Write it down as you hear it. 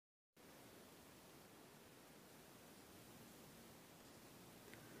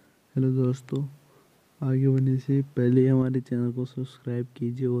Hello दोस्तों, आगे बढ़ने से पहले हमारे चैनल को सब्सक्राइब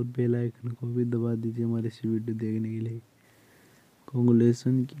कीजिए और बेल आइकन को भी दबा दीजिए हमारे इस वीडियो देखने के लिए।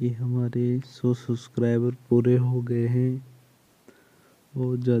 कांग्रेचुलेसन कि हमारे 100 सब्सक्राइबर पूरे हो गए हैं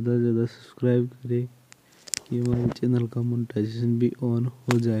और ज़्यादा से ज़्यादा सब्सक्राइब करें कि हमारे चैनल का मोनेटाइजेशन भी ऑन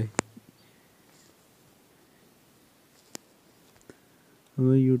हो जाए।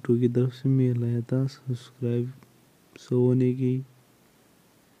 हमें यूट्यूब की तरफ से मेल आया था सब्सक्राइब 100 होने की।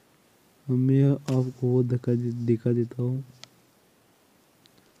 मैं आपको वो दिखा देता हूँ।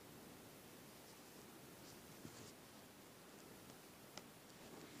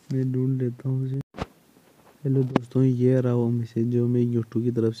 मैं ढूंढ लेता हूँ उसे। हेलो दोस्तों, ये रहा वो मैसेज जो हमें यूट्यूब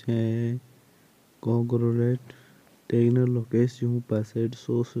की तरफ से आया है। कॉन्ग्रेट टेक्नो लोकेश यूँ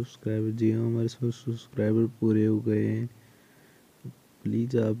 100 सब्सक्राइबर। जी हाँ, हमारे 100 सब्सक्राइबर पूरे हो गए हैं।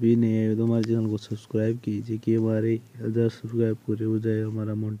 प्लीज़ आप भी नए आए तो हमारे चैनल को सब्सक्राइब कीजिए कि हमारे 1000 सब्सक्राइब पूरे हो जाए,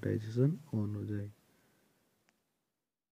 हमारा मोनेटाइजेशन ऑन हो जाए।